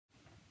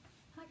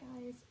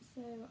guys,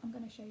 so I'm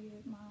going to show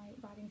you my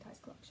riding ties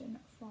collection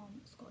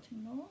from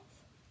Scorching North.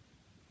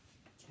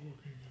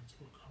 Talking into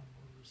a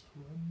camera is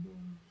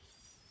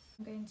horrendous.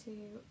 I'm going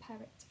to pair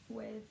it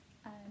with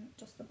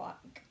just the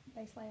black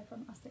base layer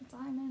from Aztec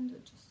Diamond,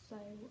 just so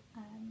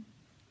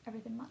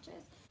everything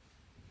matches.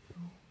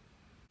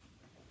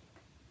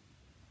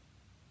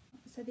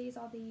 So these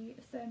are the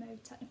Thermo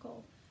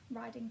Technical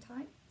riding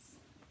tights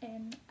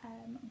in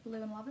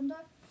blue and lavender.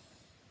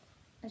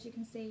 As you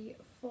can see,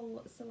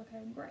 full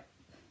silicone grip,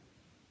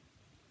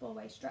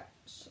 four-way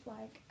stretch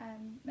like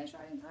most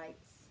riding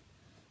tights,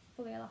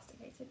 fully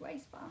elasticated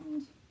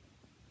waistband.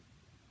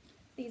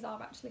 These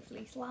are actually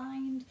fleece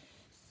lined,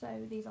 so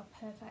these are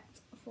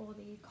perfect for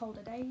the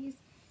colder days.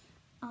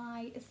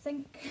 I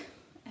think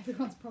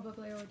everyone's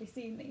probably already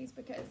seen these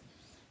because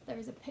there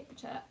is a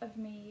picture of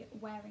me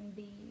wearing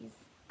these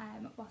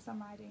whilst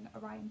I'm riding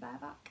Orion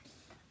bareback.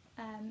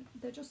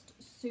 They're just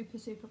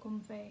super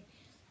comfy,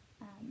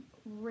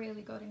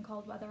 really good in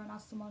cold weather, and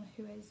as someone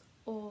who is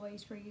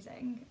always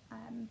freezing,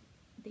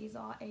 these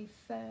are a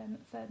firm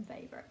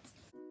favourite.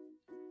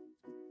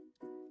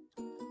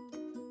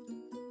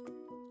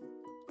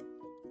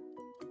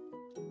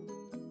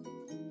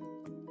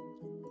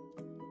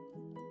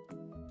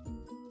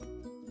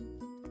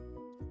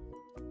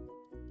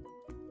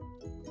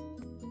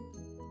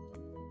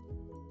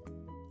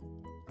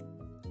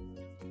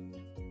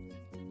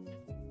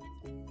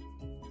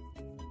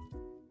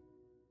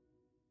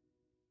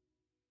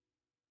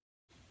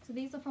 So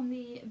these are from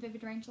the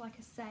Vivid range, like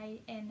I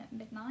say, in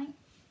Midnight.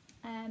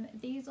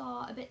 These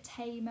are a bit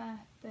tamer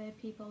for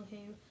people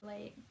who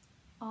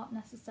aren't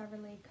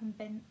necessarily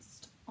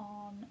convinced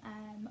on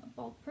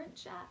bold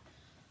print yet.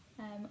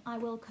 I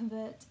will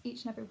convert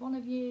each and every one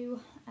of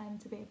you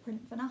to be a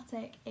print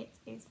fanatic. It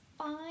is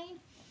fine.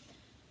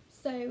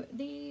 So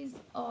these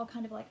are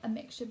kind of like a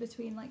mixture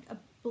between like a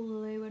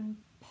blue and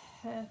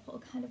purple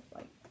kind of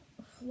like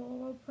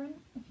floral print,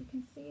 if you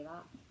can see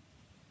that.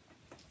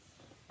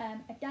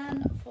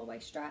 Again, four-way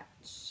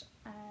stretch.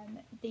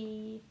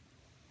 The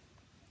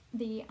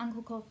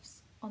ankle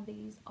cuffs on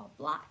these are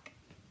black.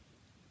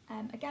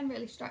 Again,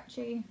 really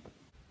stretchy.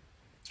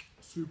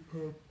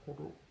 Superb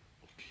product.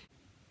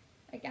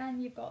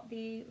 Again, you've got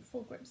the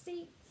full grip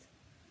seats,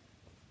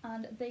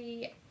 and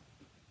the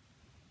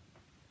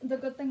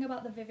good thing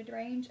about the Vivid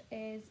range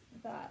is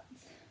that,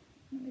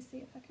 let me see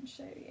if I can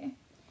show you,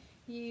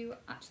 you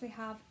actually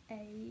have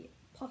a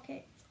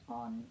pocket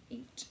on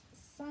each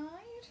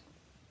side.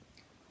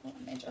 Let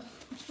me just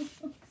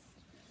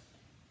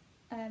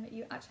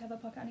you actually have a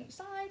pocket on each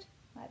side,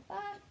 like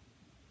there.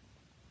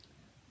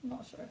 I'm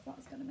not sure if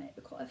that's going to make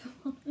the cut if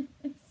I'm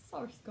honest.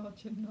 Sorry,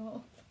 Scorching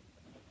North.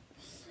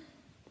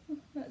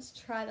 Let's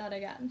try that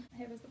again.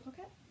 Here is the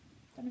pocket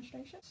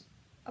demonstration.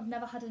 I've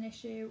never had an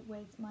issue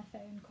with my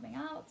phone coming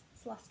out.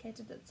 It's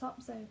elasticated at the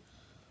top, so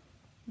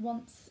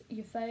once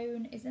your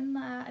phone is in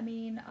there, I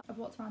mean, I've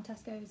walked around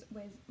Tesco's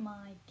with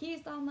my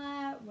keys down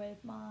there,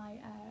 with my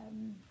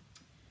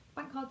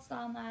bank cards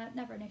down there,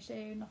 never an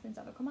issue, nothing's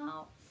ever come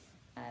out.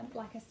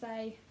 Like I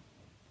say,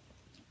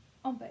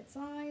 on both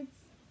sides.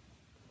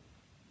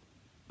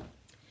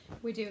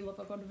 We do love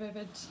a good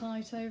Vivid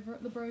tight over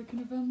at the Broken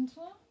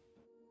Inventor.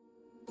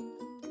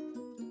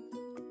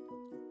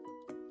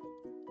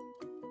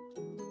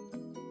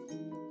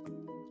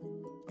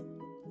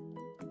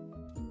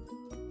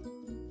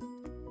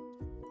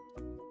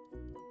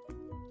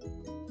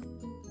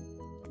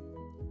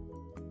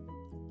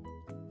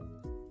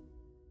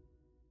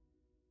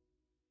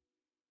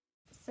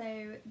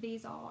 So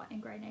these are in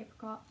grey and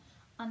apricot,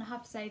 and I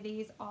have to say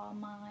these are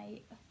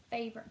my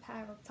favourite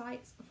pair of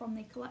tights from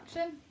the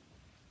collection.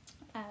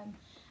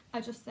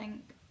 I just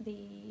think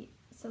the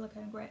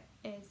silicone grip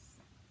is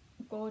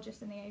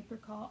gorgeous in the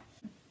apricot.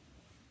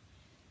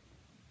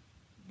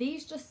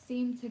 These just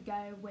seem to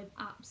go with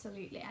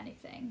absolutely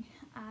anything,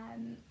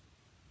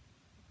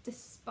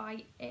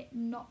 despite it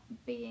not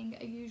being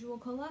a usual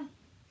colour.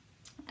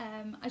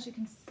 As you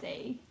can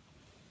see,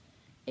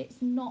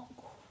 it's not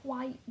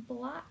quite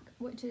black,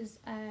 which is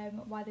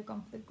why they've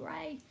gone for the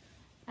grey.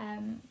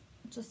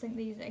 Just think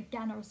these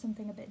again are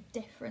something a bit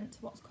different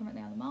to what's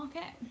currently on the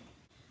market.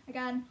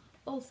 Again,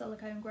 full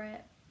silicone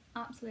grip,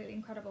 absolutely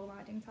incredible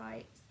riding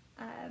tights.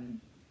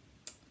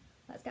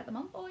 Let's get them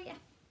on for you.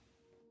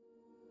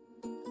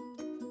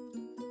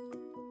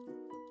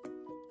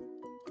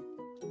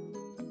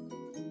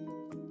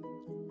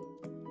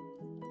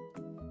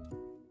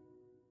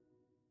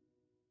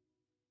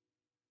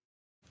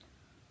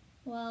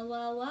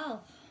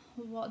 Well,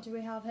 what do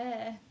we have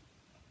here?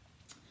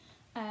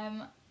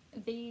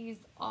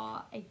 These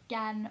are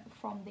again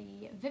from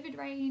the Vivid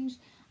range.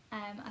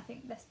 I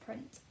think this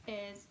print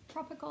is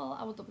tropical.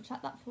 I will double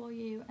check that for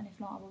you, and if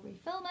not, I will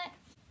refilm it.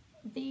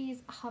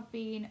 These have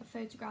been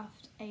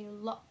photographed a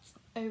lot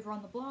over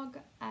on the blog,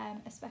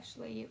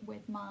 especially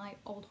with my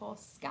old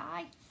horse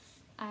Sky.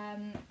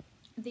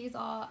 These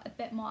are a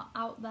bit more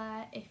out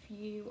there if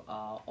you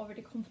are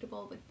already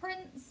comfortable with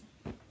prints.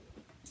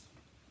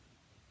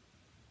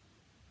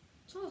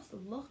 Just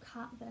look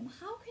at them.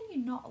 How can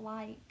you not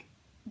like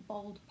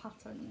bold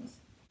patterns?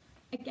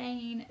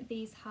 Again,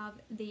 these have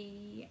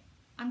the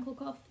ankle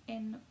cuff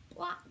in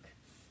black.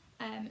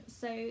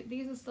 So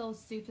these are still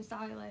super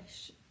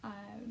stylish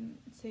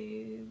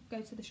to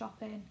go to the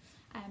shopping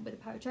with a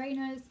pair of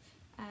trainers,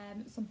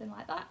 something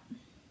like that.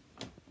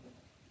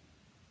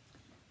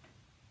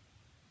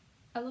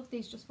 I love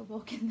these just for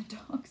walking the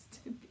dogs,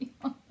 to be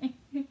honest.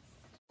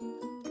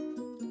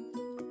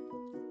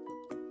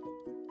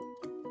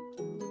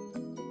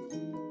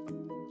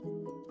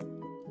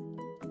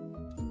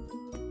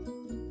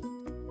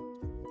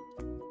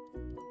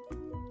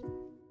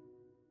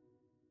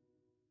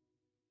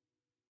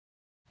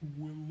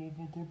 We love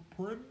a good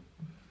print.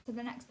 So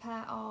the next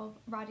pair of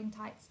riding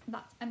tights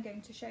that I'm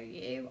going to show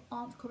you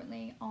aren't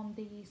currently on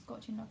the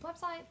Scorching North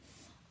website,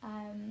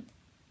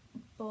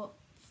 but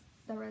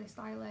they're really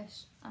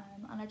stylish,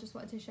 and I just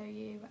wanted to show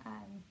you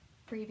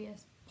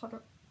previous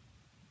products.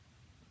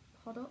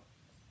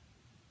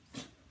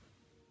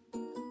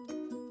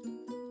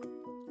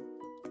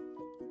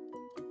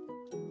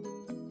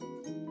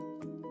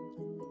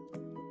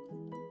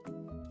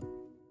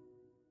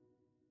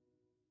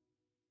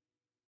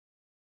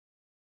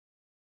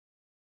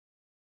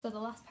 So the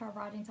last pair of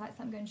riding tights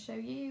that I'm going to show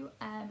you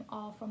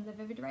are from the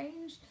Vivid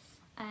range.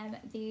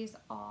 These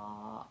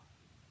are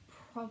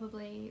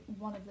probably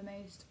one of the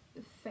most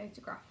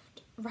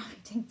photographed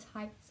riding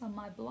tights on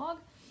my blog.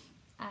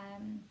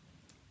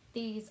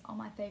 These are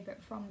my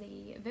favourite from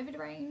the Vivid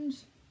range.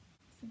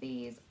 So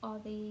these are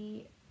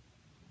the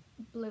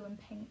blue and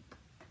pink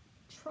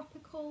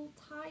tropical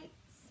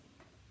tights.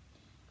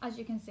 As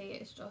you can see,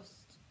 it's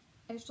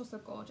just a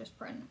gorgeous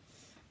print.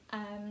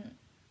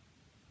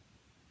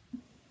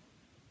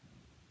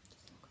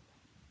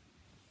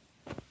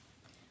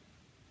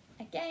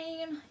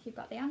 Again, you've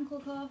got the ankle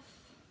cuff,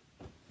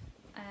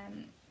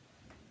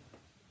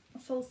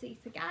 full seat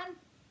again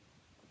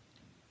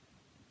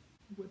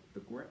With the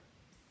grip.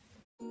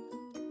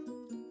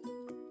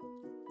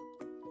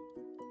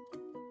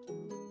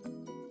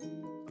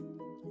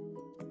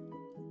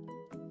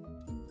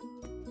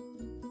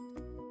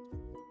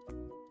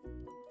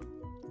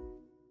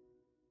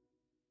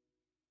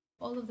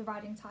 all of the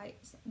riding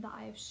tights that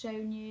I've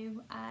shown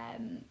you.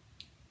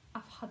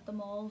 I've had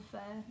them all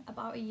for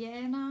about a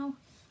year now.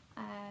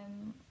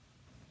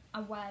 I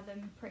wear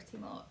them pretty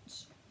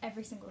much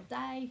every single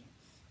day.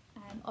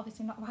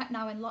 Obviously not right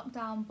now in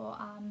lockdown, but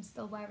I'm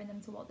still wearing them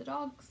to walk the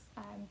dogs,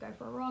 go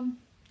for a run.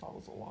 That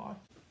was a lie.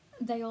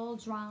 They all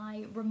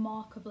dry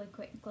remarkably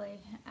quickly.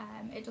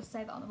 It does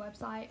say that on the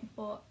website,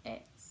 but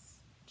it's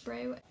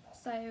true.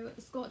 So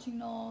Scorching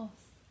North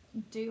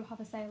do have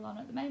a sale on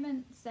at the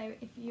moment, so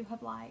if you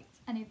have liked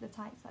any of the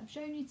tights that I've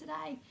shown you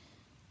today,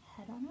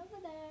 head on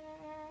over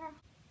there.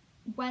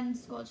 When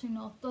Scorching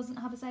North doesn't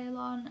have a sale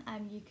on,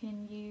 you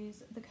can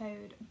use the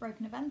code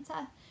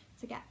BrokenAventer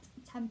to get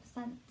 10%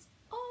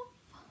 off.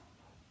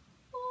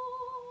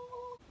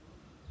 Oh.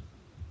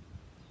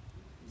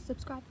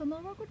 Subscribe for more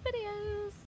awkward videos.